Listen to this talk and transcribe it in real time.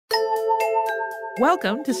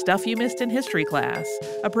Welcome to Stuff You Missed in History Class,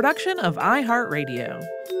 a production of iHeartRadio.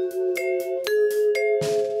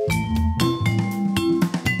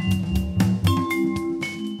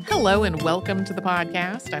 Hello and welcome to the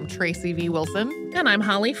podcast. I'm Tracy V. Wilson. And I'm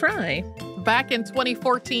Holly Fry. Back in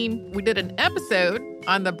 2014, we did an episode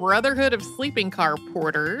on the Brotherhood of Sleeping Car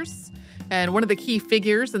Porters. And one of the key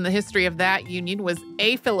figures in the history of that union was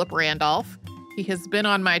A. Philip Randolph. He has been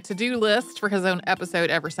on my to-do list for his own episode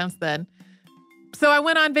ever since then. So I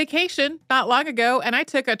went on vacation not long ago, and I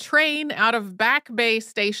took a train out of Back Bay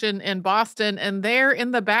Station in Boston, and there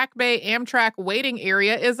in the Back Bay Amtrak waiting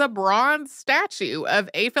area is a bronze statue of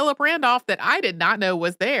A. Philip Randolph that I did not know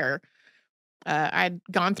was there. I'd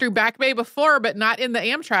gone through Back Bay before, but not in the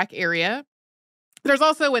Amtrak area. There's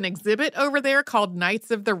also an exhibit over there called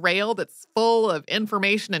Knights of the Rail that's full of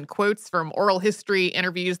information and quotes from oral history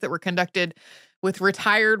interviews that were conducted with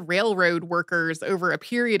retired railroad workers over a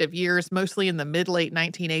period of years, mostly in the mid-late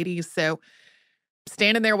 1980s. So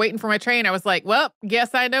standing there waiting for my train, I was like, well,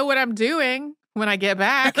 guess I know what I'm doing when I get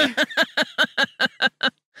back.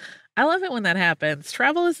 I love it when that happens.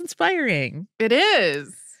 Travel is inspiring. It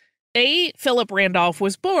is. A. Philip Randolph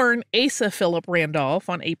was born Asa Philip Randolph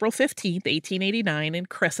on April 15th, 1889 in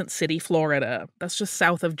Crescent City, Florida. That's just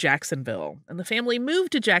south of Jacksonville. And the family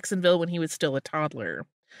moved to Jacksonville when he was still a toddler.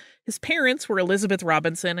 His parents were Elizabeth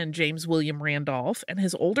Robinson and James William Randolph, and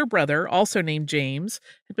his older brother, also named James,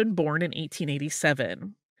 had been born in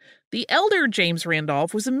 1887. The elder James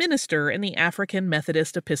Randolph was a minister in the African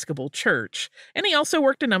Methodist Episcopal Church, and he also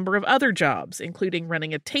worked a number of other jobs, including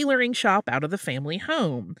running a tailoring shop out of the family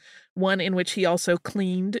home, one in which he also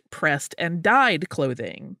cleaned, pressed, and dyed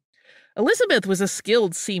clothing. Elizabeth was a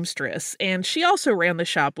skilled seamstress, and she also ran the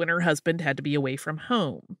shop when her husband had to be away from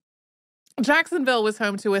home. Jacksonville was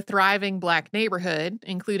home to a thriving Black neighborhood,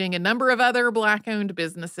 including a number of other Black-owned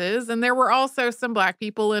businesses, and there were also some Black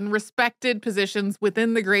people in respected positions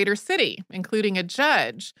within the greater city, including a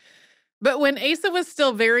judge. But when Asa was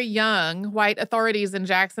still very young, white authorities in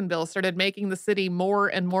Jacksonville started making the city more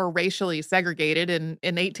and more racially segregated, and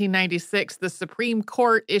in 1896, the Supreme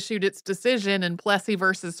Court issued its decision in Plessy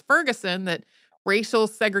versus Ferguson that racial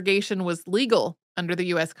segregation was legal under the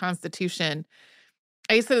U.S. Constitution.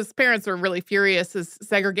 Asa's parents were really furious as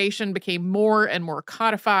segregation became more and more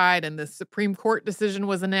codified and the Supreme Court decision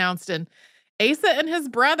was announced. And Asa and his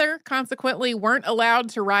brother consequently weren't allowed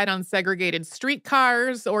to ride on segregated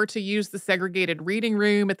streetcars or to use the segregated reading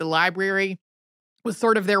room at the library. It was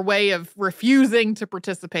sort of their way of refusing to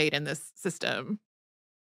participate in this system.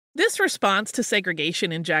 This response to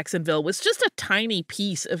segregation in Jacksonville was just a tiny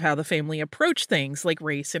piece of how the family approached things like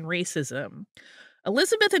race and racism.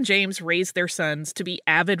 Elizabeth and James raised their sons to be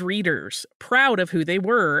avid readers, proud of who they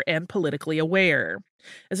were, and politically aware.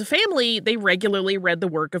 As a family, they regularly read the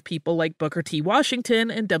work of people like Booker T.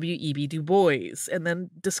 Washington and W.E.B. Du Bois, and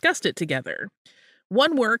then discussed it together.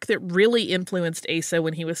 One work that really influenced Asa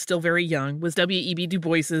when he was still very young was W.E.B. Du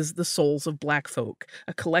Bois's The Souls of Black Folk,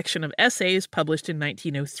 a collection of essays published in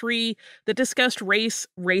 1903 that discussed race,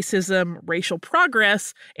 racism, racial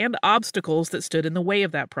progress, and obstacles that stood in the way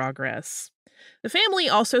of that progress. The family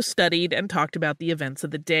also studied and talked about the events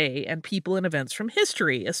of the day and people and events from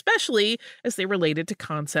history, especially as they related to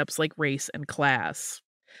concepts like race and class.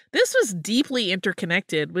 This was deeply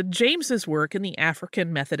interconnected with James's work in the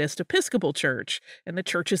African Methodist Episcopal Church and the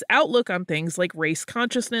church's outlook on things like race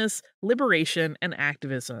consciousness, liberation, and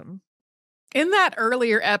activism. In that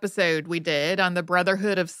earlier episode we did on the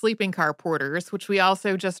Brotherhood of Sleeping Car Porters, which we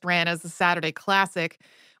also just ran as a Saturday classic,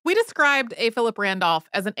 we described A. Philip Randolph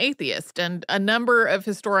as an atheist, and a number of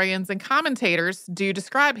historians and commentators do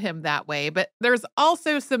describe him that way, but there's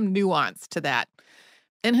also some nuance to that.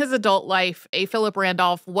 In his adult life, A. Philip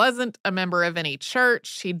Randolph wasn't a member of any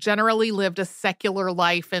church. He generally lived a secular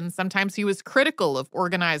life, and sometimes he was critical of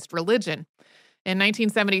organized religion. In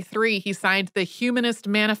 1973, he signed the Humanist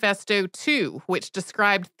Manifesto II, which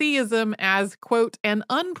described theism as, quote, an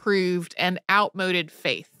unproved and outmoded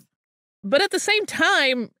faith. But at the same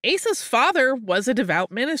time, Asa's father was a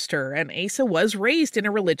devout minister, and Asa was raised in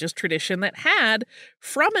a religious tradition that had,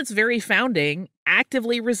 from its very founding,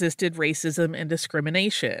 actively resisted racism and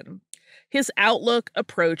discrimination. His outlook,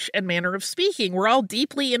 approach, and manner of speaking were all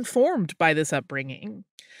deeply informed by this upbringing.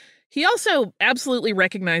 He also absolutely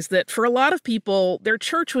recognized that for a lot of people, their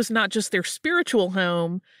church was not just their spiritual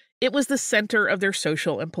home, it was the center of their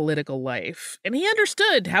social and political life, and he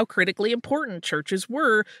understood how critically important churches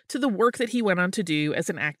were to the work that he went on to do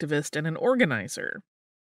as an activist and an organizer.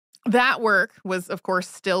 That work was, of course,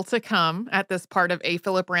 still to come at this part of A.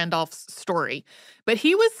 Philip Randolph's story, but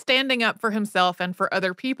he was standing up for himself and for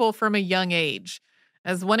other people from a young age.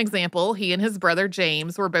 As one example, he and his brother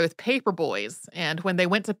James were both paper boys, and when they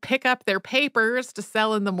went to pick up their papers to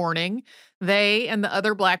sell in the morning, they and the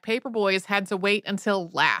other black paper boys had to wait until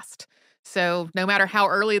last. So no matter how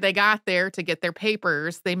early they got there to get their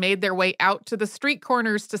papers, they made their way out to the street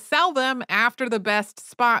corners to sell them after the best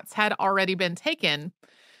spots had already been taken.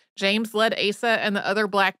 James led Asa and the other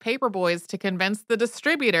black paper boys to convince the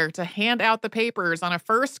distributor to hand out the papers on a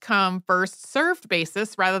first-come, first-served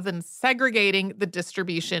basis rather than segregating the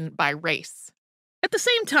distribution by race. At the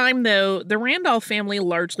same time, though, the Randolph family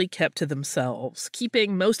largely kept to themselves,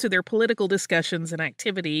 keeping most of their political discussions and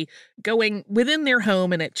activity going within their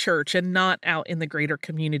home and at church and not out in the greater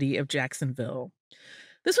community of Jacksonville.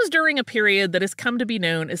 This was during a period that has come to be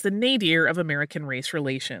known as the nadir of American race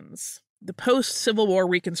relations. The post-Civil War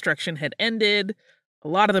Reconstruction had ended, a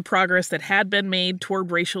lot of the progress that had been made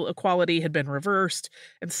toward racial equality had been reversed,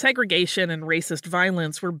 and segregation and racist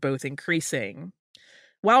violence were both increasing.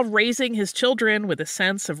 While raising his children with a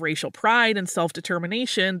sense of racial pride and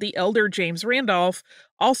self-determination, the elder James Randolph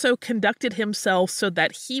also conducted himself so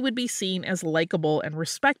that he would be seen as likable and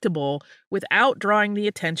respectable without drawing the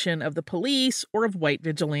attention of the police or of white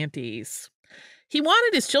vigilantes. He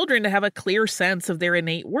wanted his children to have a clear sense of their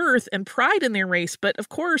innate worth and pride in their race, but of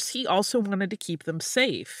course, he also wanted to keep them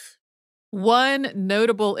safe. One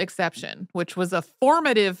notable exception, which was a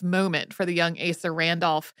formative moment for the young Asa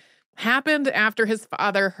Randolph, happened after his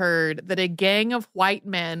father heard that a gang of white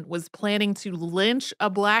men was planning to lynch a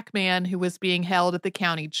black man who was being held at the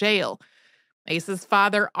county jail. Asa's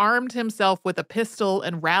father armed himself with a pistol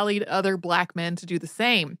and rallied other black men to do the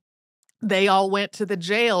same. They all went to the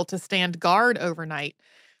jail to stand guard overnight.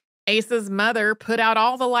 Asa's mother put out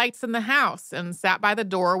all the lights in the house and sat by the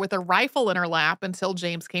door with a rifle in her lap until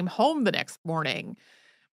James came home the next morning.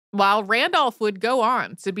 While Randolph would go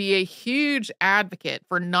on to be a huge advocate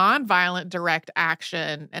for nonviolent direct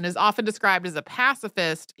action and is often described as a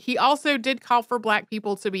pacifist, he also did call for black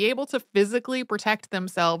people to be able to physically protect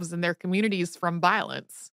themselves and their communities from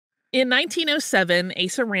violence. In 1907,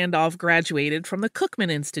 Asa Randolph graduated from the Cookman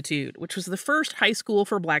Institute, which was the first high school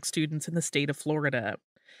for black students in the state of Florida.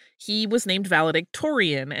 He was named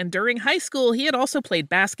valedictorian, and during high school, he had also played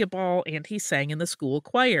basketball and he sang in the school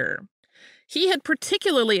choir. He had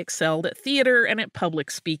particularly excelled at theater and at public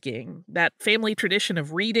speaking. That family tradition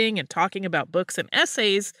of reading and talking about books and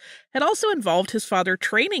essays had also involved his father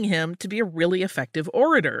training him to be a really effective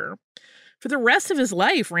orator. For the rest of his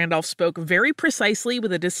life, Randolph spoke very precisely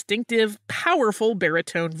with a distinctive, powerful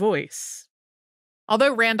baritone voice.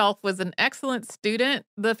 Although Randolph was an excellent student,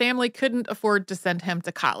 the family couldn't afford to send him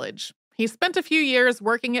to college. He spent a few years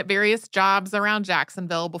working at various jobs around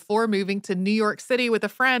Jacksonville before moving to New York City with a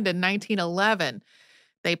friend in 1911.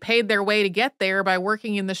 They paid their way to get there by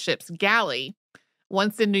working in the ship's galley.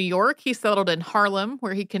 Once in New York, he settled in Harlem,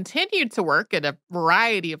 where he continued to work at a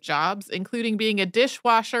variety of jobs, including being a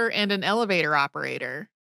dishwasher and an elevator operator.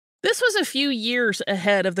 This was a few years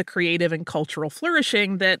ahead of the creative and cultural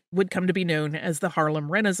flourishing that would come to be known as the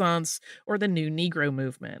Harlem Renaissance or the New Negro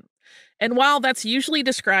Movement. And while that's usually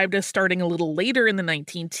described as starting a little later in the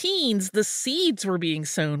 19-teens, the seeds were being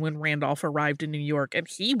sown when Randolph arrived in New York, and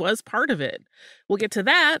he was part of it. We'll get to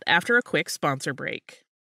that after a quick sponsor break.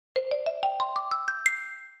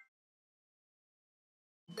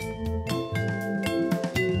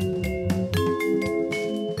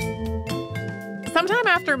 Sometime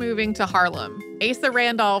after moving to Harlem, Asa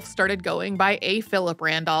Randolph started going by A. Philip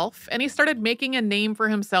Randolph, and he started making a name for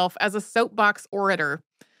himself as a soapbox orator.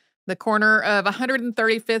 The corner of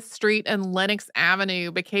 135th Street and Lenox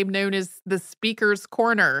Avenue became known as the Speaker's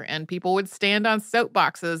Corner, and people would stand on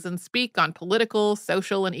soapboxes and speak on political,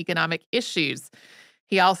 social, and economic issues.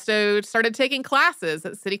 He also started taking classes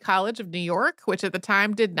at City College of New York, which at the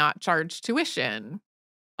time did not charge tuition.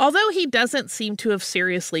 Although he doesn't seem to have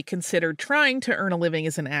seriously considered trying to earn a living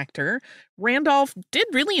as an actor, Randolph did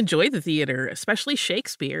really enjoy the theater, especially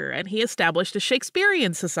Shakespeare, and he established a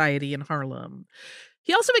Shakespearean society in Harlem.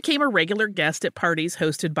 He also became a regular guest at parties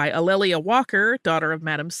hosted by Alelia Walker, daughter of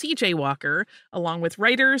Madam C.J. Walker, along with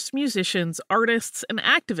writers, musicians, artists, and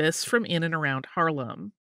activists from in and around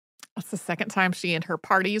Harlem. That's the second time she and her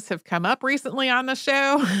parties have come up recently on the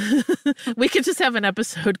show. We could just have an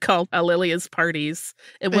episode called Alelia's Parties,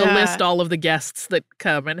 and we'll list all of the guests that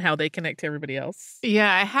come and how they connect to everybody else.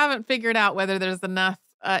 Yeah, I haven't figured out whether there's enough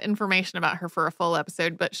information about her for a full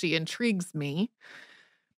episode, but she intrigues me.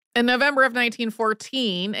 In November of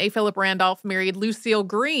 1914, A. Philip Randolph married Lucille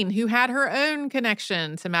Green, who had her own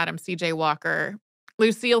connection to Madam C.J. Walker.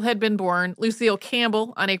 Lucille had been born Lucille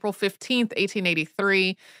Campbell on April 15th,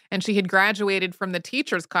 1883, and she had graduated from the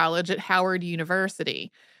Teachers College at Howard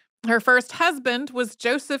University. Her first husband was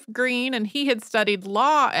Joseph Green, and he had studied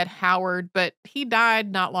law at Howard, but he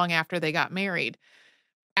died not long after they got married.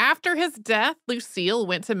 After his death, Lucille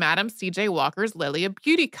went to Madam C.J. Walker's Lilia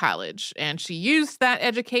Beauty College, and she used that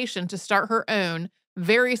education to start her own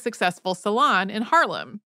very successful salon in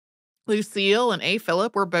Harlem. Lucille and A.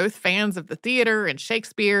 Philip were both fans of the theater and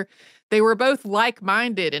Shakespeare. They were both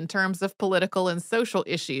like-minded in terms of political and social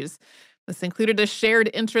issues. This included a shared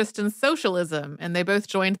interest in socialism, and they both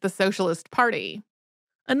joined the Socialist Party.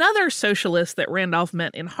 Another socialist that Randolph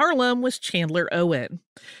met in Harlem was Chandler Owen.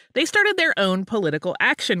 They started their own political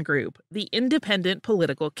action group, the Independent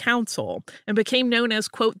Political Council, and became known as,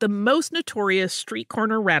 quote, the most notorious street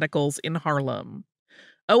corner radicals in Harlem.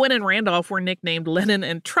 Owen and Randolph were nicknamed Lenin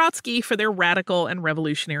and Trotsky for their radical and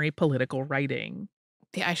revolutionary political writing.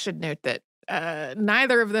 Yeah, I should note that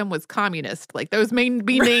neither of them was communist. Like, those may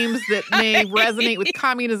be names that may resonate with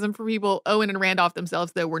communism for people. Owen and Randolph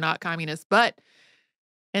themselves, though, were not communists. But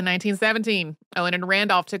in 1917, Owen and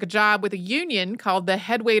Randolph took a job with a union called the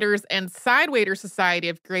Headwaiters and Sidewaiter Society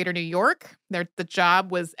of Greater New York. The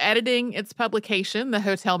job was editing its publication, the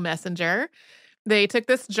Hotel Messenger. They took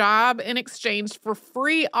this job in exchange for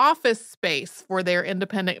free office space for their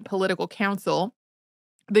independent political council.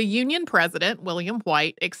 The union president, William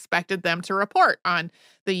White, expected them to report on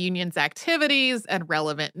the union's activities and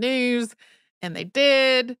relevant news, and they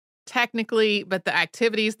did, technically, but the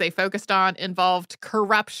activities they focused on involved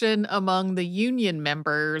corruption among the union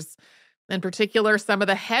members. In particular, some of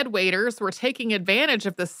the head waiters were taking advantage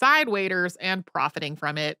of the side waiters and profiting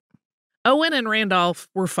from it. Owen and Randolph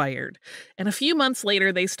were fired, and a few months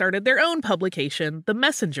later they started their own publication, The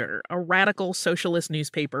Messenger, a radical socialist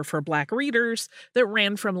newspaper for Black readers that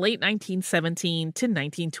ran from late 1917 to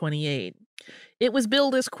 1928. It was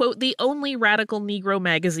billed as, quote, the only radical Negro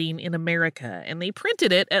magazine in America, and they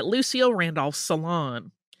printed it at Lucille Randolph's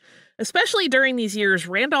salon. Especially during these years,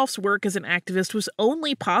 Randolph's work as an activist was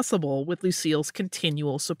only possible with Lucille's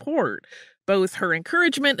continual support, both her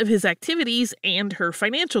encouragement of his activities and her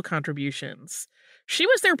financial contributions. She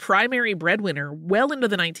was their primary breadwinner well into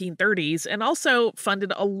the 1930s and also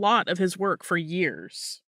funded a lot of his work for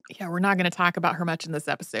years. Yeah, we're not going to talk about her much in this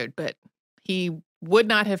episode, but he would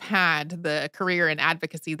not have had the career and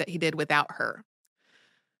advocacy that he did without her.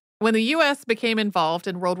 When the U.S. became involved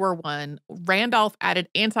in World War I, Randolph added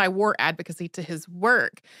anti-war advocacy to his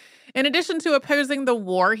work. In addition to opposing the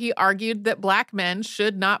war, he argued that Black men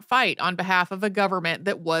should not fight on behalf of a government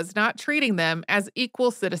that was not treating them as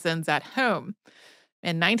equal citizens at home.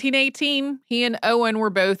 In 1918, he and Owen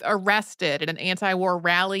were both arrested at an anti-war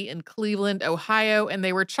rally in Cleveland, Ohio, and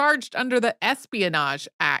they were charged under the Espionage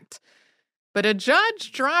Act. But a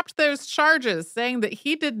judge dropped those charges, saying that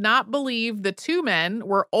he did not believe the two men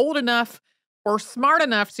were old enough or smart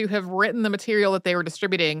enough to have written the material that they were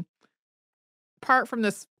distributing. Apart from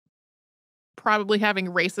this probably having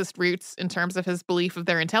racist roots in terms of his belief of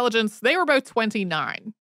their intelligence, they were both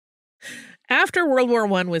 29. After World War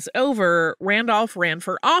I was over, Randolph ran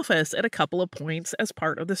for office at a couple of points as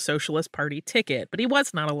part of the Socialist Party ticket, but he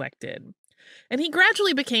was not elected. And he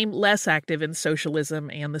gradually became less active in socialism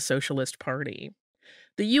and the Socialist Party.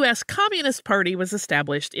 The U.S. Communist Party was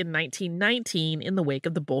established in 1919 in the wake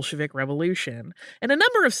of the Bolshevik Revolution, and a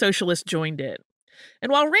number of socialists joined it.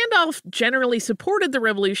 And while Randolph generally supported the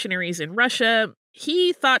revolutionaries in Russia,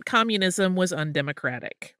 he thought communism was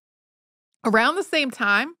undemocratic. Around the same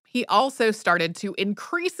time, he also started to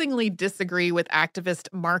increasingly disagree with activist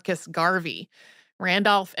Marcus Garvey.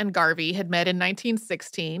 Randolph and Garvey had met in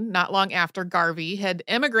 1916, not long after Garvey had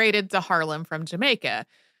immigrated to Harlem from Jamaica.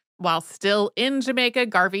 While still in Jamaica,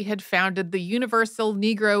 Garvey had founded the Universal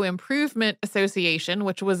Negro Improvement Association,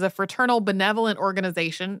 which was a fraternal benevolent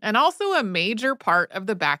organization and also a major part of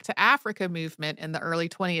the Back to Africa movement in the early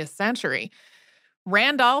 20th century.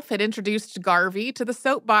 Randolph had introduced Garvey to the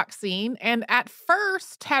soapbox scene and at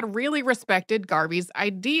first had really respected Garvey's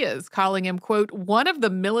ideas, calling him, quote, one of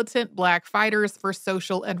the militant Black fighters for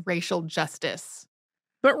social and racial justice.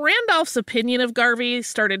 But Randolph's opinion of Garvey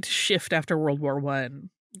started to shift after World War I.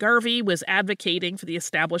 Garvey was advocating for the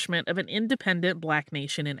establishment of an independent Black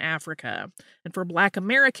nation in Africa and for Black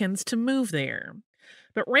Americans to move there.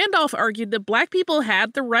 But Randolph argued that Black people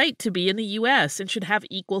had the right to be in the U.S. and should have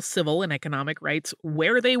equal civil and economic rights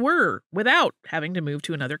where they were without having to move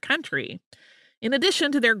to another country. In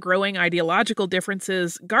addition to their growing ideological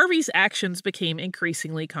differences, Garvey's actions became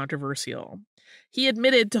increasingly controversial. He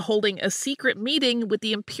admitted to holding a secret meeting with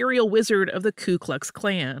the imperial wizard of the Ku Klux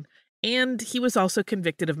Klan, and he was also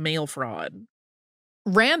convicted of mail fraud.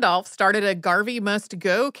 Randolph started a Garvey Must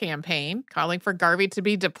Go campaign, calling for Garvey to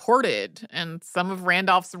be deported. And some of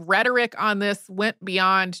Randolph's rhetoric on this went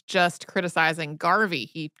beyond just criticizing Garvey.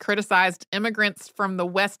 He criticized immigrants from the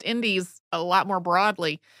West Indies a lot more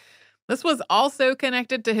broadly. This was also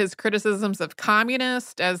connected to his criticisms of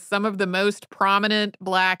communists, as some of the most prominent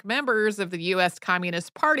Black members of the U.S.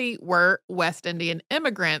 Communist Party were West Indian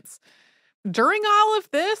immigrants. During all of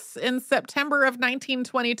this, in September of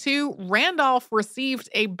 1922, Randolph received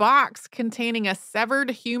a box containing a severed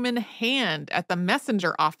human hand at the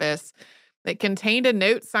messenger office that contained a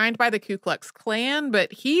note signed by the Ku Klux Klan,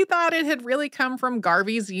 but he thought it had really come from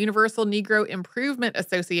Garvey's Universal Negro Improvement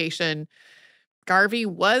Association. Garvey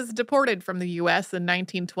was deported from the U.S. in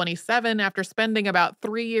 1927 after spending about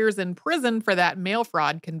 3 years in prison for that mail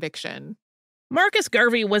fraud conviction. Marcus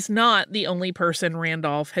Garvey was not the only person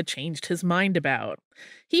Randolph had changed his mind about.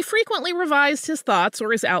 He frequently revised his thoughts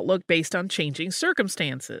or his outlook based on changing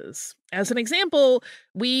circumstances. As an example,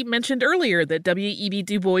 we mentioned earlier that W.E.B.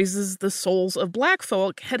 Du Bois's The Souls of Black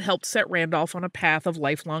Folk had helped set Randolph on a path of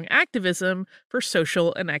lifelong activism for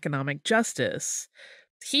social and economic justice.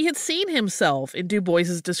 He had seen himself in Du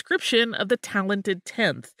Bois's description of the talented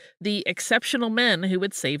 10th, the exceptional men who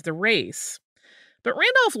would save the race. But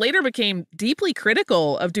Randolph later became deeply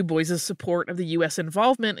critical of Du Bois's support of the U.S.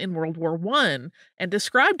 involvement in World War I and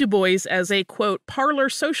described Du Bois as a, quote, parlor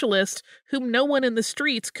socialist whom no one in the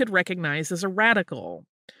streets could recognize as a radical.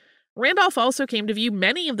 Randolph also came to view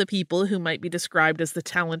many of the people who might be described as the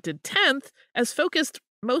talented 10th as focused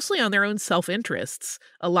mostly on their own self-interests,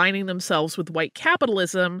 aligning themselves with white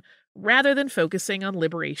capitalism rather than focusing on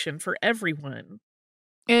liberation for everyone.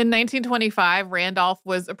 In 1925, Randolph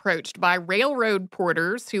was approached by railroad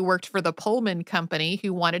porters who worked for the Pullman Company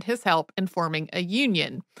who wanted his help in forming a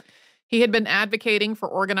union. He had been advocating for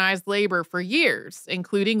organized labor for years,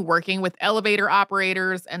 including working with elevator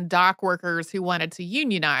operators and dock workers who wanted to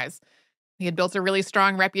unionize. He had built a really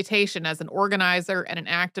strong reputation as an organizer and an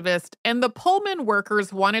activist, and the Pullman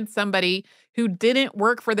workers wanted somebody who didn't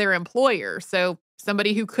work for their employer, so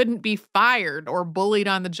somebody who couldn't be fired or bullied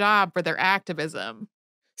on the job for their activism.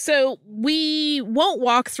 So we won't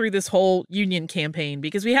walk through this whole union campaign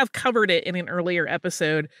because we have covered it in an earlier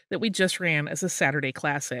episode that we just ran as a Saturday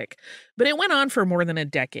classic. But it went on for more than a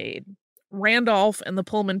decade. Randolph and the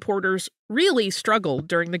Pullman porters really struggled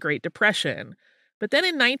during the Great Depression. But then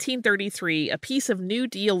in 1933, a piece of New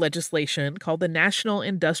Deal legislation called the National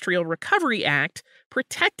Industrial Recovery Act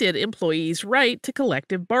protected employees' right to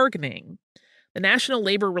collective bargaining. The National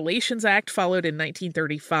Labor Relations Act followed in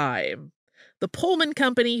 1935. The Pullman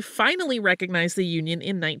Company finally recognized the union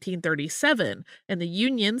in 1937, and the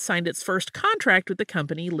union signed its first contract with the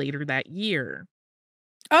company later that year.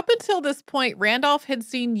 Up until this point, Randolph had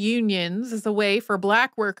seen unions as a way for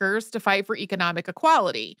Black workers to fight for economic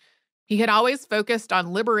equality. He had always focused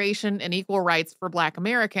on liberation and equal rights for Black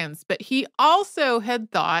Americans, but he also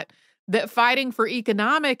had thought that fighting for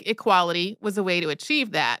economic equality was a way to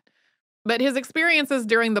achieve that. But his experiences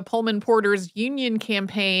during the Pullman Porters union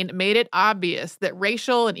campaign made it obvious that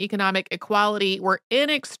racial and economic equality were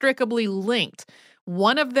inextricably linked.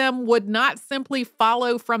 One of them would not simply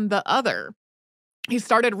follow from the other. He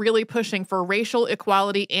started really pushing for racial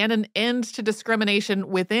equality and an end to discrimination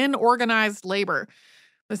within organized labor.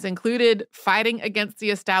 This included fighting against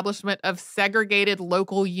the establishment of segregated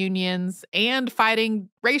local unions and fighting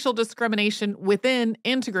racial discrimination within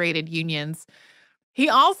integrated unions. He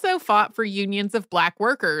also fought for unions of Black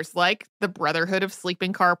workers, like the Brotherhood of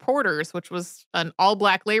Sleeping Car Porters, which was an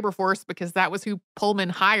all-Black labor force because that was who Pullman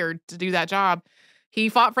hired to do that job. He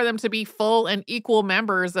fought for them to be full and equal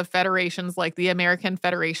members of federations like the American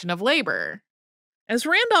Federation of Labor. As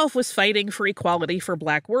Randolph was fighting for equality for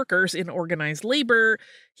Black workers in organized labor,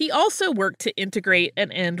 he also worked to integrate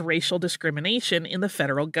and end racial discrimination in the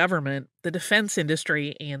federal government, the defense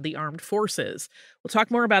industry, and the armed forces. We'll talk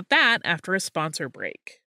more about that after a sponsor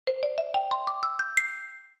break.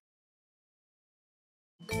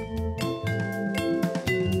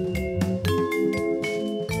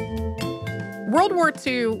 World War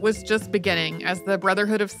II was just beginning as the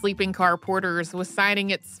Brotherhood of Sleeping Car Porters was signing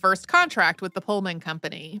its first contract with the Pullman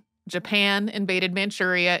Company. Japan invaded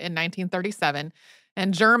Manchuria in 1937,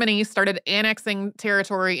 and Germany started annexing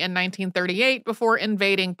territory in 1938 before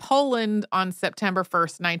invading Poland on September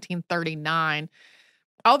 1st, 1939.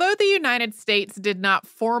 Although the United States did not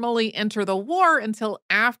formally enter the war until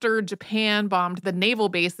after Japan bombed the naval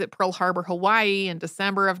base at Pearl Harbor, Hawaii in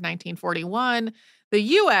December of 1941, the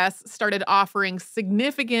U.S. started offering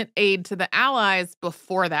significant aid to the Allies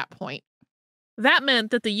before that point. That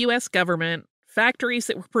meant that the U.S. government Factories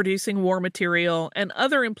that were producing war material and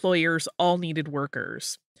other employers all needed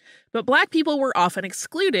workers. But Black people were often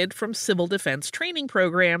excluded from civil defense training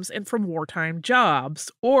programs and from wartime jobs,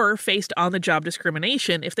 or faced on-the-job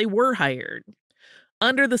discrimination if they were hired.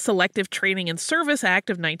 Under the Selective Training and Service Act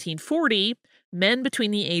of 1940, men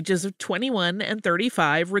between the ages of 21 and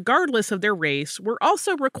 35, regardless of their race, were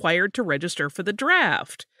also required to register for the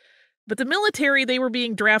draft. But the military they were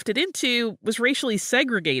being drafted into was racially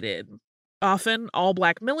segregated. Often, all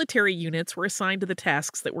Black military units were assigned to the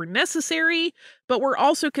tasks that were necessary, but were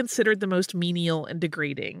also considered the most menial and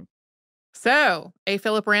degrading. So, A.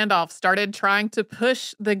 Philip Randolph started trying to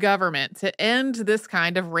push the government to end this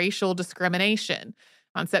kind of racial discrimination.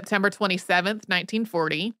 On September 27th,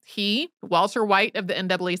 1940, he, Walter White of the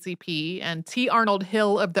NAACP, and T. Arnold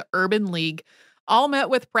Hill of the Urban League all met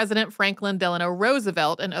with President Franklin Delano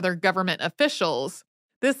Roosevelt and other government officials.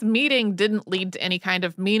 This meeting didn't lead to any kind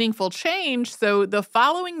of meaningful change, so the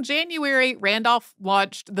following January, Randolph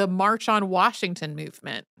launched the March on Washington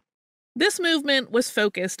movement. This movement was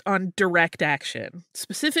focused on direct action,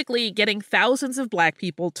 specifically getting thousands of Black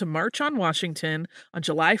people to march on Washington on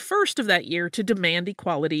July 1st of that year to demand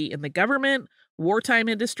equality in the government, wartime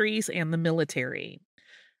industries, and the military.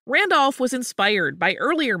 Randolph was inspired by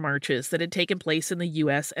earlier marches that had taken place in the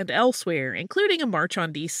U.S. and elsewhere, including a march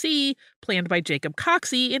on D.C. planned by Jacob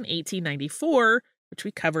Coxey in 1894, which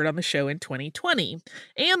we covered on the show in 2020,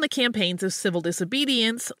 and the campaigns of civil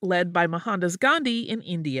disobedience led by Mohandas Gandhi in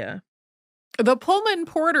India. The Pullman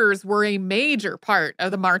Porters were a major part of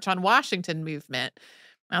the March on Washington movement.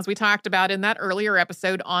 As we talked about in that earlier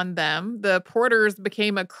episode on them, the Porters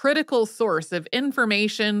became a critical source of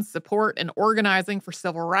information, support, and organizing for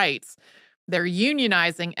civil rights. Their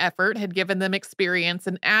unionizing effort had given them experience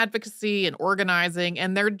in advocacy and organizing,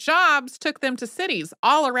 and their jobs took them to cities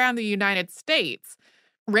all around the United States.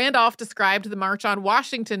 Randolph described the March on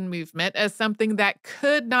Washington movement as something that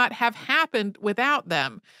could not have happened without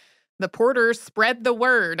them. The Porters spread the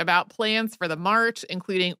word about plans for the march,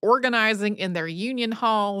 including organizing in their union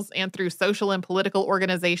halls and through social and political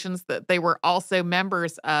organizations that they were also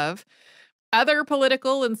members of. Other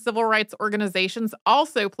political and civil rights organizations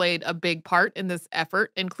also played a big part in this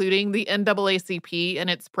effort, including the NAACP and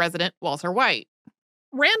its president, Walter White.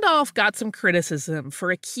 Randolph got some criticism for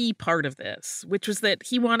a key part of this, which was that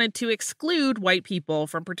he wanted to exclude white people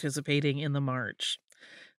from participating in the march.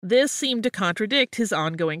 This seemed to contradict his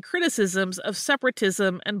ongoing criticisms of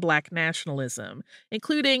separatism and Black nationalism,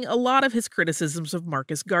 including a lot of his criticisms of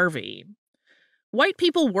Marcus Garvey. White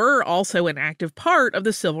people were also an active part of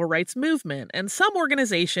the civil rights movement, and some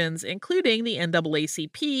organizations, including the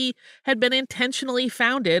NAACP, had been intentionally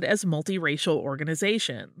founded as multiracial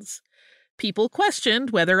organizations. People questioned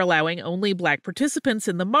whether allowing only Black participants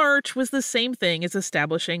in the march was the same thing as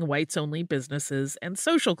establishing whites-only businesses and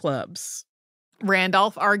social clubs.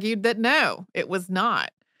 Randolph argued that no, it was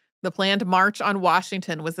not. The planned March on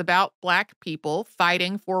Washington was about Black people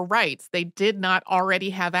fighting for rights they did not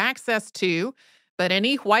already have access to, but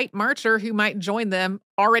any white marcher who might join them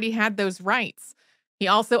already had those rights. He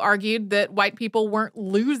also argued that white people weren't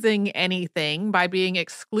losing anything by being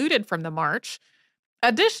excluded from the march.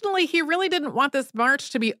 Additionally, he really didn't want this march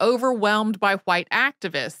to be overwhelmed by white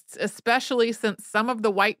activists, especially since some of the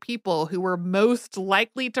white people who were most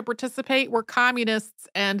likely to participate were communists,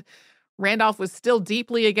 and Randolph was still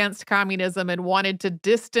deeply against communism and wanted to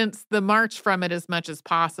distance the march from it as much as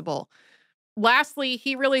possible. Lastly,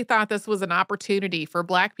 he really thought this was an opportunity for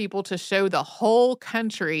Black people to show the whole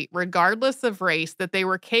country, regardless of race, that they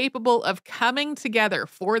were capable of coming together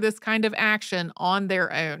for this kind of action on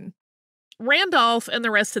their own. Randolph and the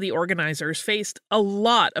rest of the organizers faced a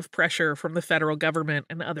lot of pressure from the federal government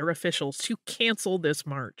and other officials to cancel this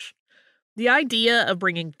march. The idea of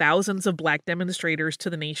bringing thousands of Black demonstrators to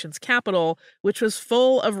the nation's capital, which was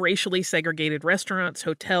full of racially segregated restaurants,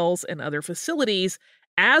 hotels, and other facilities,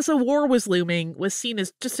 as a war was looming, was seen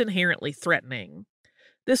as just inherently threatening.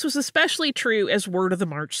 This was especially true as word of the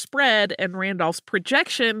march spread, and Randolph's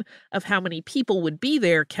projection of how many people would be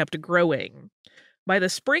there kept growing. By the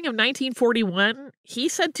spring of 1941, he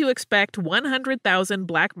said to expect 100,000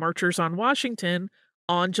 Black marchers on Washington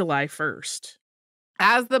on July 1st.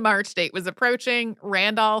 As the march date was approaching,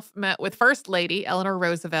 Randolph met with First Lady Eleanor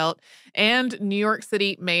Roosevelt and New York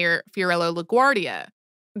City Mayor Fiorello LaGuardia.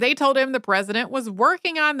 They told him the president was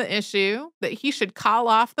working on the issue, that he should call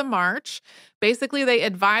off the march. Basically, they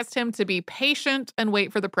advised him to be patient and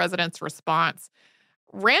wait for the president's response.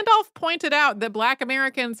 Randolph pointed out that Black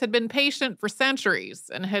Americans had been patient for centuries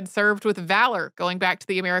and had served with valor going back to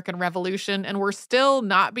the American Revolution and were still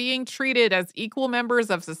not being treated as equal members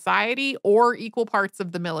of society or equal parts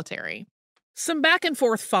of the military. Some back and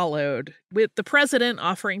forth followed, with the president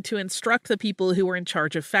offering to instruct the people who were in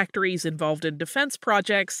charge of factories involved in defense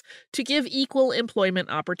projects to give equal employment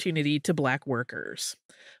opportunity to Black workers.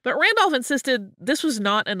 But Randolph insisted this was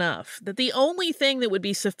not enough, that the only thing that would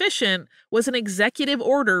be sufficient was an executive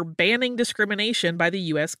order banning discrimination by the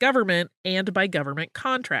U.S. government and by government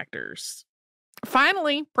contractors.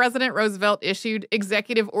 Finally, President Roosevelt issued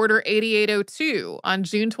Executive Order 8802 on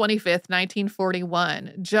June 25th,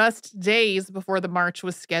 1941, just days before the march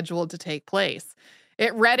was scheduled to take place.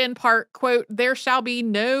 It read in part, quote, "There shall be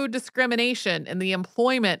no discrimination in the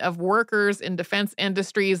employment of workers in defense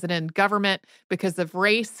industries and in government because of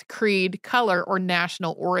race, creed, color, or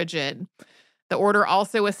national origin." The order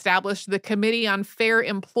also established the Committee on Fair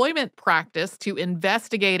Employment Practice to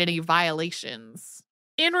investigate any violations.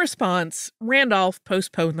 In response, Randolph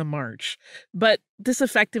postponed the march, but this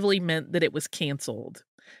effectively meant that it was canceled.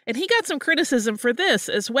 And he got some criticism for this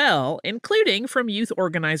as well, including from youth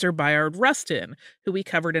organizer Bayard Rustin, who we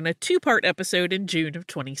covered in a two-part episode in June of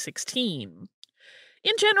 2016.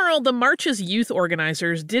 In general, the march's youth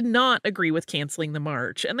organizers did not agree with canceling the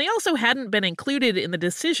march, and they also hadn't been included in the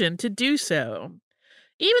decision to do so.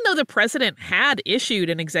 Even though the president had issued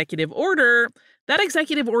an executive order, that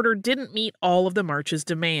executive order didn't meet all of the march's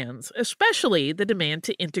demands, especially the demand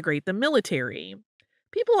to integrate the military.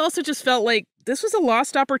 People also just felt like this was a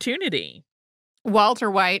lost opportunity.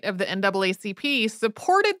 Walter White of the NAACP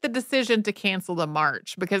supported the decision to cancel the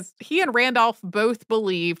march because he and Randolph both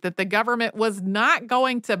believed that the government was not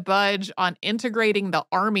going to budge on integrating the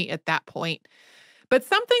Army at that point. But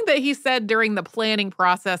something that he said during the planning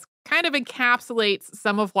process kind of encapsulates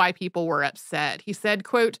some of why people were upset. He said,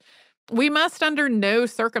 quote, "We must under no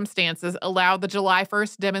circumstances allow the July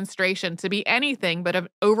 1st demonstration to be anything but an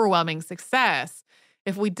overwhelming success.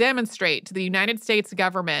 If we demonstrate to the United States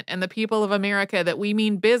government and the people of America that we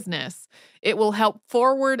mean business, it will help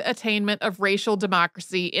forward attainment of racial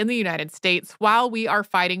democracy in the United States while we are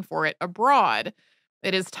fighting for it abroad.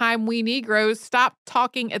 It is time we Negroes stopped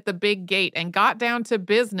talking at the big gate and got down to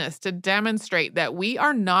business to demonstrate that we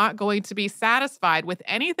are not going to be satisfied with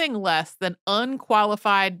anything less than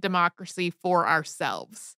unqualified democracy for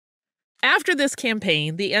ourselves." After this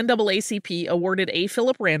campaign, the NAACP awarded A.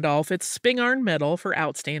 Philip Randolph its Spingarn Medal for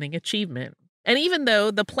Outstanding Achievement. And even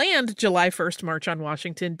though the planned July 1st March on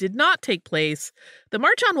Washington did not take place, the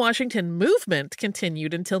March on Washington movement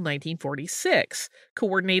continued until 1946,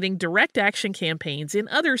 coordinating direct action campaigns in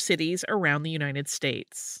other cities around the United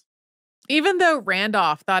States. Even though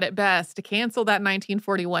Randolph thought it best to cancel that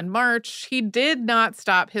 1941 march, he did not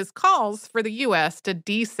stop his calls for the U.S. to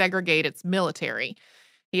desegregate its military.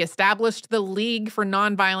 He established the League for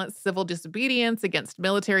Nonviolent Civil Disobedience Against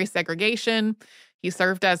Military Segregation. He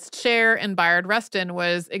served as chair, and Bayard Rustin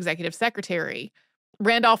was executive secretary.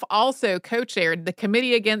 Randolph also co-chaired the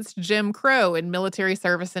Committee Against Jim Crow in Military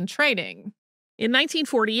Service and Training. In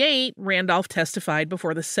 1948, Randolph testified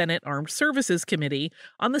before the Senate Armed Services Committee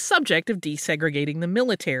on the subject of desegregating the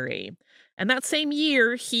military. And that same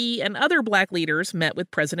year, he and other Black leaders met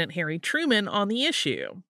with President Harry Truman on the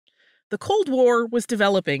issue. The Cold War was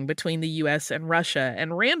developing between the U.S. and Russia,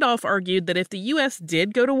 and Randolph argued that if the U.S.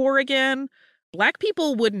 did go to war again, Black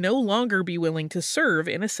people would no longer be willing to serve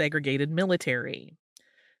in a segregated military.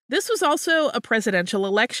 This was also a presidential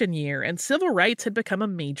election year, and civil rights had become a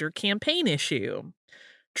major campaign issue.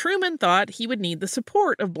 Truman thought he would need the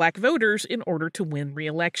support of Black voters in order to win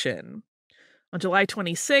re-election. On July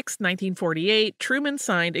 26, 1948, Truman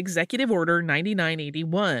signed Executive Order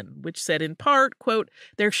 9981, which said in part, quote,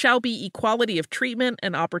 "There shall be equality of treatment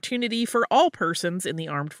and opportunity for all persons in the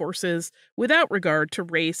armed forces without regard to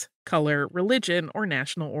race, color, religion, or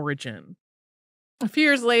national origin." A few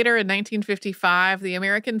years later, in 1955, the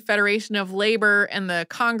American Federation of Labor and the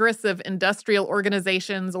Congress of Industrial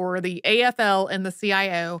Organizations, or the AFL and the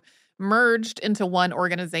CIO, merged into one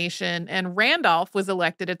organization, and Randolph was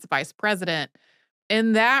elected its vice president.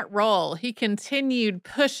 In that role, he continued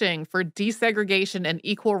pushing for desegregation and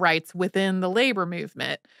equal rights within the labor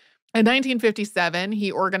movement. In 1957, he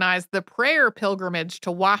organized the Prayer Pilgrimage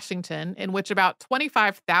to Washington, in which about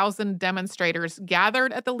 25,000 demonstrators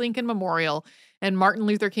gathered at the Lincoln Memorial, and Martin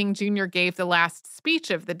Luther King Jr. gave the last speech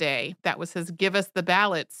of the day. That was his Give Us the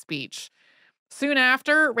Ballot speech. Soon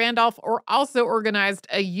after, Randolph also organized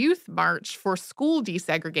a youth march for school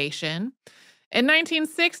desegregation. In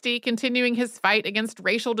 1960, continuing his fight against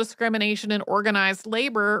racial discrimination and organized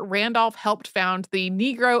labor, Randolph helped found the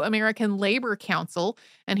Negro American Labor Council,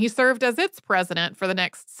 and he served as its president for the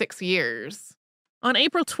next 6 years. On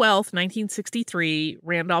April 12, 1963,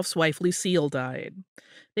 Randolph's wife Lucille died.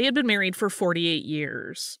 They had been married for 48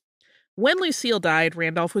 years. When Lucille died,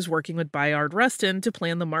 Randolph was working with Bayard Rustin to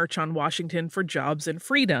plan the March on Washington for Jobs and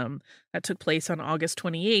Freedom. That took place on August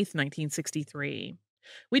 28th, 1963.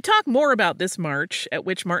 We talk more about this march, at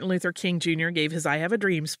which Martin Luther King Jr. gave his I Have a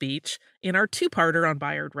Dream speech, in our two-parter on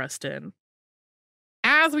Bayard Rustin.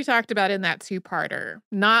 As we talked about in that two-parter,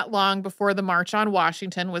 not long before the March on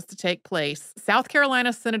Washington was to take place, South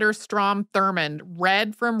Carolina Senator Strom Thurmond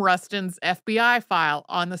read from Rustin's FBI file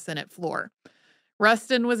on the Senate floor.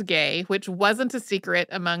 Rustin was gay, which wasn't a secret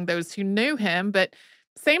among those who knew him, but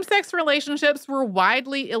same-sex relationships were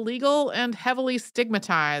widely illegal and heavily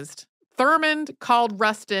stigmatized. Thurmond called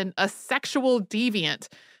Rustin a sexual deviant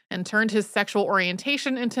and turned his sexual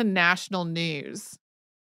orientation into national news.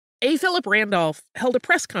 A. Philip Randolph held a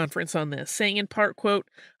press conference on this, saying in part, quote,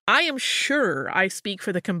 "I am sure I speak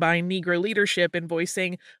for the combined Negro leadership in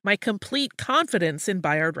voicing my complete confidence in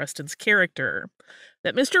Bayard Rustin's character.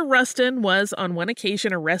 That Mr. Rustin was on one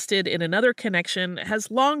occasion arrested in another connection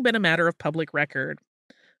has long been a matter of public record.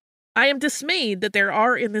 I am dismayed that there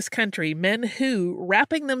are in this country men who,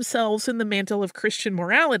 wrapping themselves in the mantle of Christian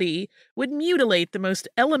morality, would mutilate the most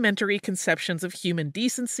elementary conceptions of human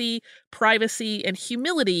decency, privacy, and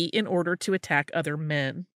humility in order to attack other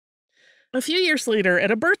men." A few years later, at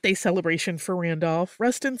a birthday celebration for Randolph,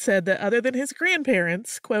 Rustin said that other than his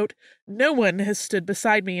grandparents, quote, "No one has stood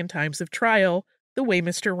beside me in times of trial the way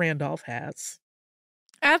Mr. Randolph has."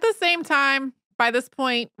 At the same time, by this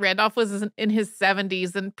point, Randolph was in his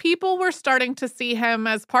 70s, and people were starting to see him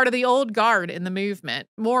as part of the old guard in the movement,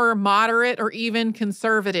 more moderate or even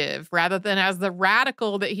conservative, rather than as the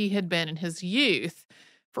radical that he had been in his youth.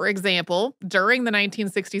 For example, during the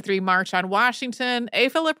 1963 March on Washington, A.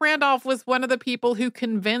 Philip Randolph was one of the people who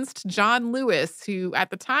convinced John Lewis, who at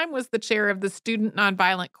the time was the chair of the Student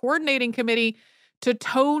Nonviolent Coordinating Committee, to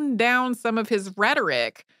tone down some of his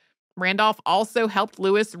rhetoric. Randolph also helped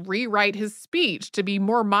Lewis rewrite his speech to be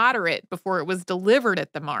more moderate before it was delivered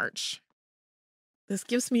at the march. This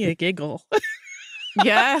gives me a giggle.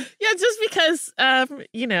 Yeah? Yeah, just because,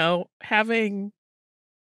 having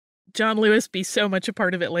John Lewis be so much a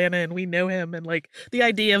part of Atlanta and we know him, and like the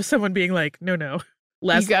idea of someone being like, no,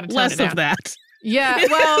 less of that. Yeah,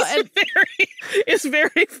 well, it's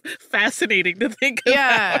very fascinating to think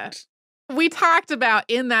about. We talked about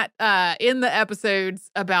in the episodes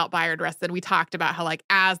about Bayard Rustin, we talked about how, like,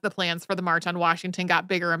 as the plans for the March on Washington got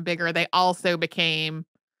bigger and bigger, they also became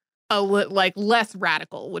less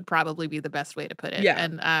radical would probably be the best way to put it. Yeah.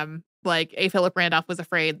 And A. Philip Randolph was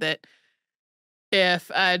afraid that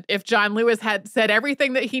if John Lewis had said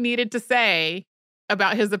everything that he needed to say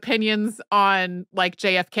about his opinions on like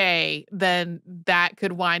JFK, then that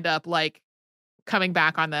could wind up like coming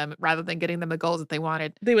back on them rather than getting them the goals that they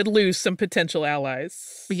wanted. They would lose some potential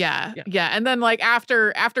allies. Yeah. And then like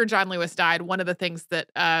after John Lewis died, one of the things that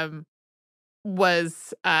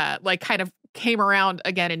was kind of came around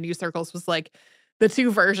again in news circles was like the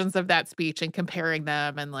two versions of that speech and comparing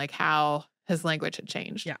them and like how his language had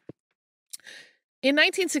changed. Yeah. In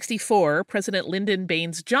 1964, President Lyndon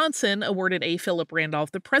Baines Johnson awarded A. Philip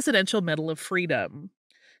Randolph the Presidential Medal of Freedom.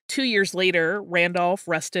 2 years later, Randolph,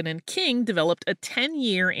 Rustin, and King developed a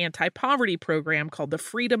 10-year anti-poverty program called the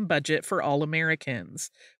Freedom Budget for All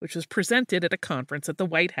Americans, which was presented at a conference at the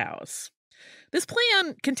White House. This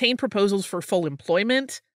plan contained proposals for full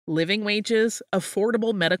employment, living wages,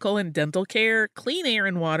 affordable medical and dental care, clean air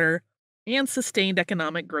and water, and sustained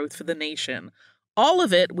economic growth for the nation, all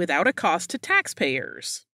of it without a cost to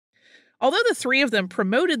taxpayers. Although the three of them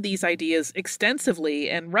promoted these ideas extensively,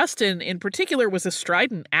 and Rustin in particular was a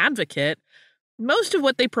strident advocate, most of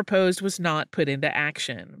what they proposed was not put into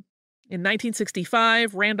action. In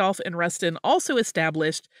 1965, Randolph and Rustin also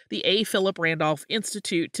established the A. Philip Randolph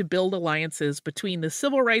Institute to build alliances between the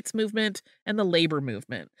civil rights movement and the labor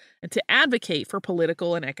movement, and to advocate for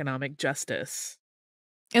political and economic justice.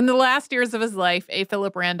 In the last years of his life, A.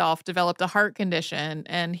 Philip Randolph developed a heart condition,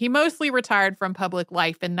 and he mostly retired from public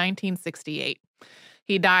life in 1968.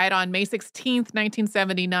 He died on May 16,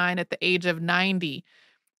 1979, at the age of 90.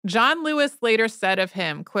 John Lewis later said of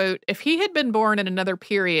him, quote, "If he had been born in another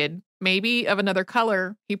period, maybe of another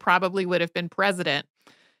color, he probably would have been president.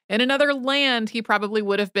 In another land, he probably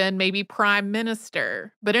would have been maybe prime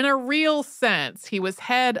minister. But in a real sense, he was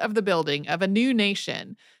head of the building of a new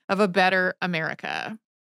nation, of a better America."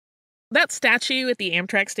 That statue at the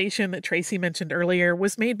Amtrak station that Tracy mentioned earlier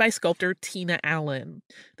was made by sculptor Tina Allen.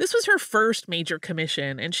 This was her first major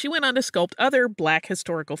commission, and she went on to sculpt other Black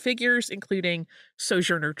historical figures, including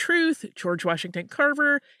Sojourner Truth, George Washington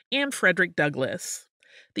Carver, and Frederick Douglass.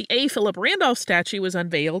 The A. Philip Randolph statue was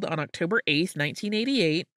unveiled on October 8,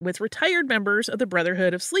 1988, with retired members of the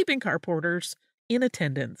Brotherhood of Sleeping Car Porters in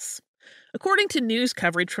attendance. According to news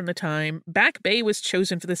coverage from the time, Back Bay was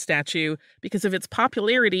chosen for the statue because of its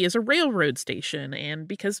popularity as a railroad station and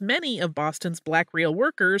because many of Boston's black rail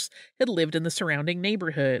workers had lived in the surrounding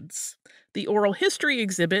neighborhoods. The oral history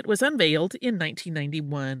exhibit was unveiled in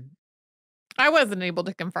 1991. I wasn't able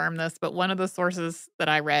to confirm this, but one of the sources that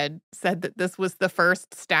I read said that this was the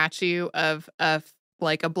first statue of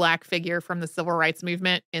like a black figure from the civil rights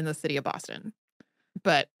movement in the city of Boston.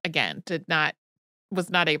 But again, was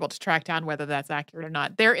not able to track down whether that's accurate or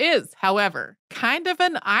not. There is, however, kind of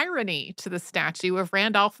an irony to the statue of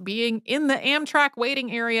Randolph being in the Amtrak waiting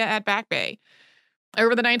area at Back Bay.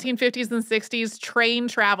 Over the 1950s and 60s, train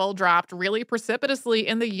travel dropped really precipitously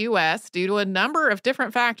in the U.S. due to a number of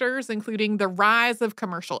different factors, including the rise of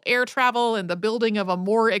commercial air travel and the building of a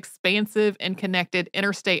more expansive and connected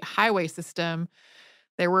interstate highway system.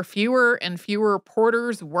 There were fewer and fewer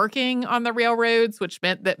porters working on the railroads, which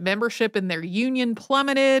meant that membership in their union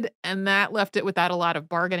plummeted, and that left it without a lot of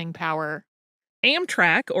bargaining power.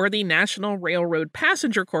 Amtrak, or the National Railroad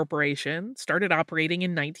Passenger Corporation, started operating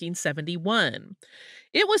in 1971.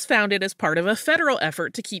 It was founded as part of a federal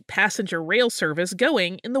effort to keep passenger rail service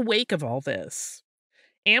going in the wake of all this.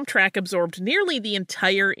 Amtrak absorbed nearly the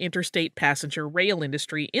entire interstate passenger rail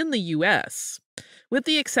industry in the U.S. With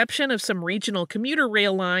the exception of some regional commuter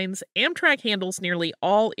rail lines, Amtrak handles nearly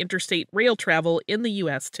all interstate rail travel in the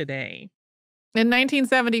U.S. today. In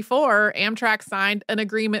 1974, Amtrak signed an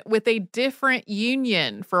agreement with a different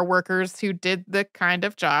union for workers who did the kind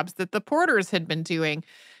of jobs that the porters had been doing.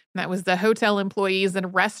 That was the Hotel Employees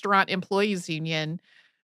and Restaurant Employees Union.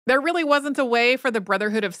 There really wasn't a way for the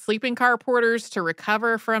Brotherhood of Sleeping Car Porters to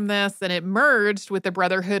recover from this, and it merged with the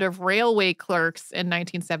Brotherhood of Railway Clerks in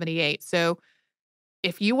 1978. So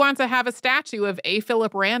if you want to have a statue of A.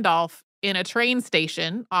 Philip Randolph in a train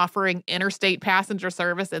station offering interstate passenger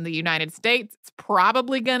service in the United States, it's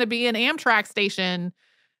probably going to be an Amtrak station.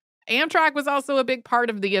 Amtrak was also a big part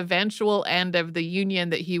of the eventual end of the union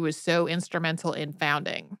that he was so instrumental in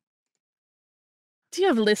founding. Do you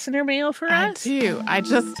have listener mail for us? I do. I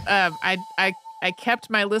just, I kept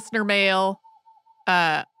my listener mail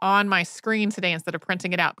on my screen today instead of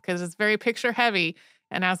printing it out because it's very picture heavy.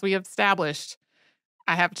 And as we have established,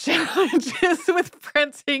 I have challenges with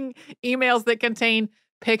printing emails that contain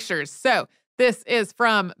pictures. So this is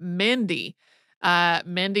from Mindy.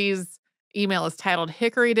 Mindy's email is titled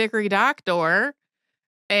Hickory Dickory Dock Door.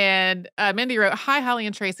 And Mindy wrote, "Hi, Holly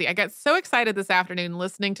and Tracy. I got so excited this afternoon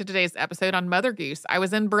listening to today's episode on Mother Goose. I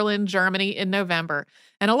was in Berlin, Germany in November,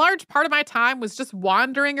 and a large part of my time was just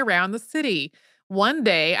wandering around the city. One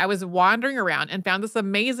day, I was wandering around and found this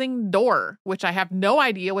amazing door, which I have no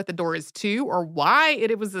idea what the door is to or why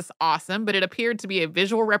it was this awesome, but it appeared to be a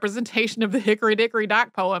visual representation of the Hickory Dickory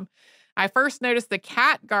Dock poem. I first noticed the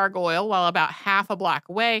cat gargoyle while about half a block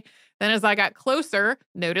away. Then as I got closer,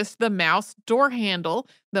 noticed the mouse door handle.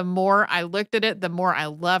 The more I looked at it, the more I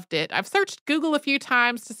loved it. I've searched Google a few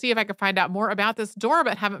times to see if I could find out more about this door,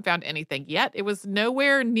 but haven't found anything yet. It was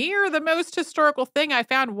nowhere near the most historical thing I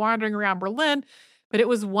found wandering around Berlin, but it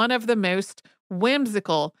was one of the most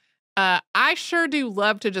whimsical. I sure do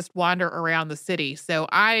love to just wander around the city. So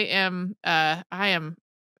I am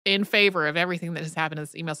in favor of everything that has happened in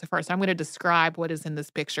this email so far. So I'm going to describe what is in this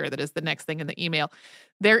picture that is the next thing in the email.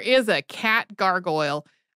 There is a cat gargoyle.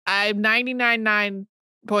 I'm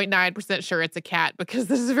 99.9% sure it's a cat because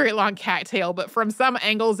this is a very long cat tail, but from some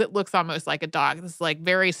angles, it looks almost like a dog. This is like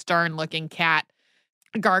very stern looking cat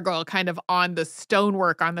gargoyle kind of on the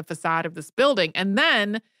stonework on the facade of this building. And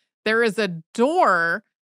then there is a door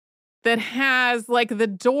that has like the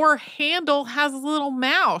door handle has a little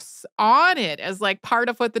mouse on it as like part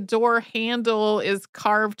of what the door handle is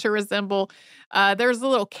carved to resemble. There's a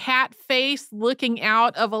little cat face looking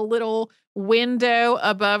out of a little window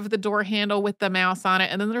above the door handle with the mouse on it.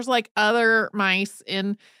 And then there's like other mice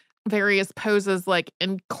in various poses, like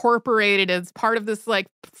incorporated as part of this like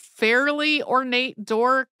fairly ornate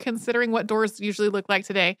door, considering what doors usually look like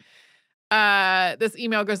today. This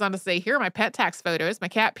email goes on to say, here are my pet tax photos. My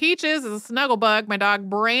cat Peaches is a snuggle bug. My dog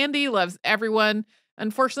Brandy loves everyone.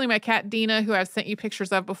 Unfortunately, my cat Dina, who I've sent you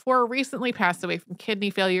pictures of before, recently passed away from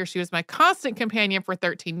kidney failure. She was my constant companion for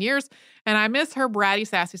 13 years, and I miss her bratty,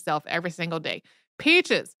 sassy self every single day.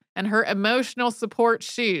 Peaches and her emotional support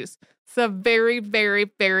shoes. It's a very,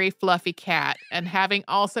 very, very fluffy cat. And having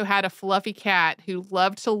also had a fluffy cat who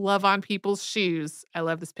loved to love on people's shoes, I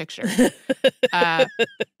love this picture.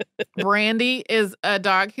 Brandy is a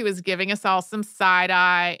dog who is giving us all some side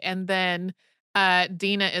eye. And then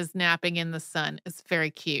Dina is napping in the sun. It's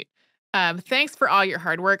very cute. Thanks for all your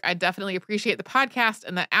hard work. I definitely appreciate the podcast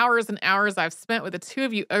and the hours and hours I've spent with the two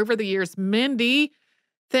of you over the years. Mindy,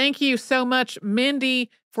 Thank you so much, Mindy,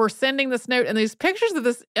 for sending this note and these pictures of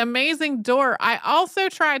this amazing door. I also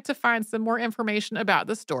tried to find some more information about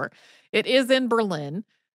this door. It is in Berlin.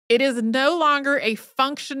 It is no longer a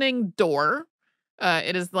functioning door.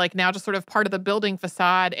 It is like now just sort of part of the building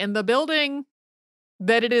facade. And the building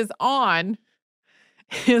that it is on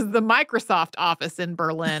is the Microsoft office in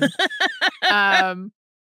Berlin.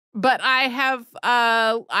 But I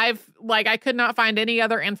could not find any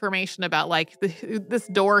other information about like this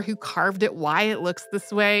door, who carved it, why it looks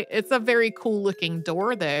this way. It's a very cool looking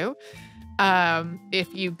door though.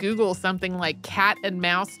 If you Google something like cat and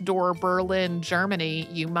mouse door Berlin, Germany,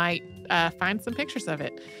 you might find some pictures of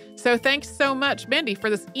it. So thanks so much, Mindy, for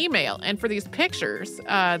this email and for these pictures,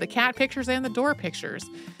 the cat pictures and the door pictures.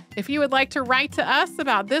 If you would like to write to us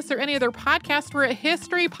about this or any other podcast, we're at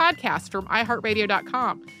History Podcast from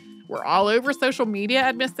iHeartRadio.com. We're all over social media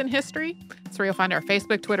at Missed in History. That's where you'll find our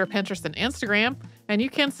Facebook, Twitter, Pinterest, and Instagram. And you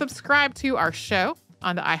can subscribe to our show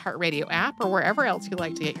on the iHeartRadio app or wherever else you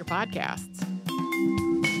like to get your podcasts.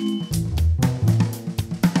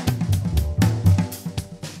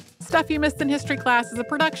 Stuff You Missed in History Class is a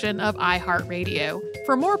production of iHeartRadio.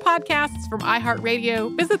 For more podcasts from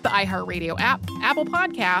iHeartRadio, visit the iHeartRadio app, Apple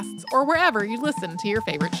Podcasts, or wherever you listen to your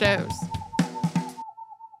favorite shows.